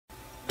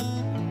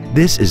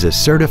This is a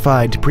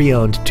certified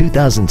pre-owned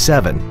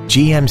 2007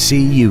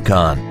 GMC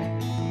Yukon.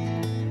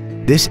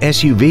 This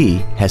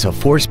SUV has a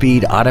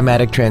 4-speed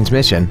automatic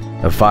transmission,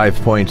 a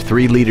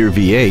 5.3-liter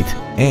V8,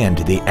 and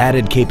the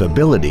added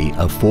capability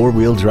of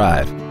 4-wheel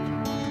drive.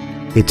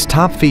 Its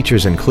top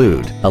features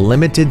include a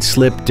limited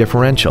slip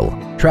differential,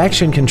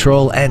 traction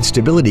control and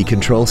stability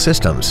control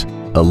systems,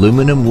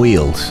 aluminum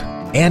wheels,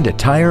 and a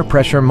tire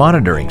pressure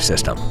monitoring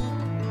system.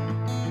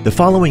 The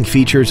following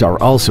features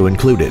are also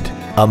included: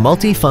 a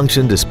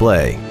multi-function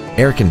display,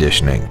 air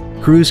conditioning,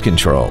 cruise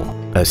control,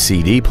 a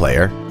CD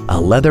player, a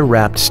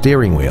leather-wrapped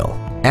steering wheel,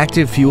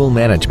 active fuel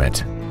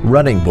management,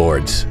 running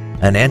boards,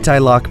 an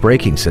anti-lock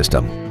braking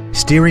system,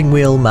 steering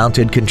wheel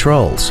mounted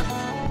controls,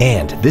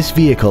 and this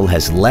vehicle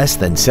has less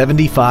than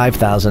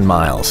 75,000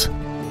 miles.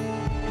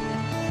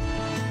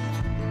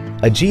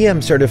 A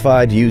GM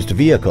certified used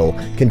vehicle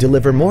can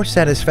deliver more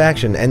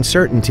satisfaction and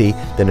certainty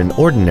than an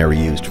ordinary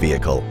used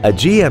vehicle. A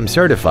GM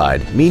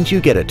certified means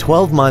you get a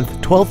 12-month,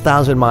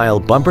 12,000-mile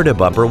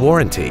bumper-to-bumper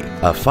warranty,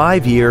 a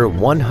 5-year,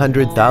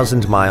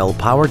 100,000-mile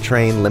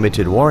powertrain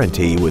limited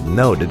warranty with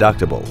no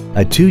deductible,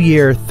 a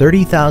 2-year,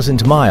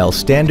 30,000-mile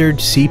standard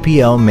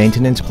CPO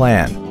maintenance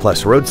plan,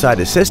 plus roadside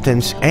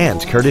assistance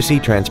and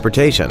courtesy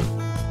transportation.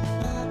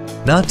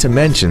 Not to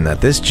mention that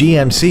this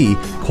GMC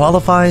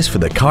qualifies for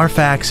the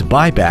Carfax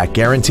buyback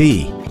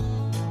guarantee.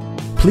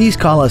 Please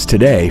call us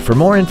today for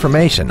more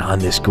information on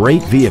this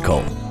great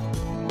vehicle.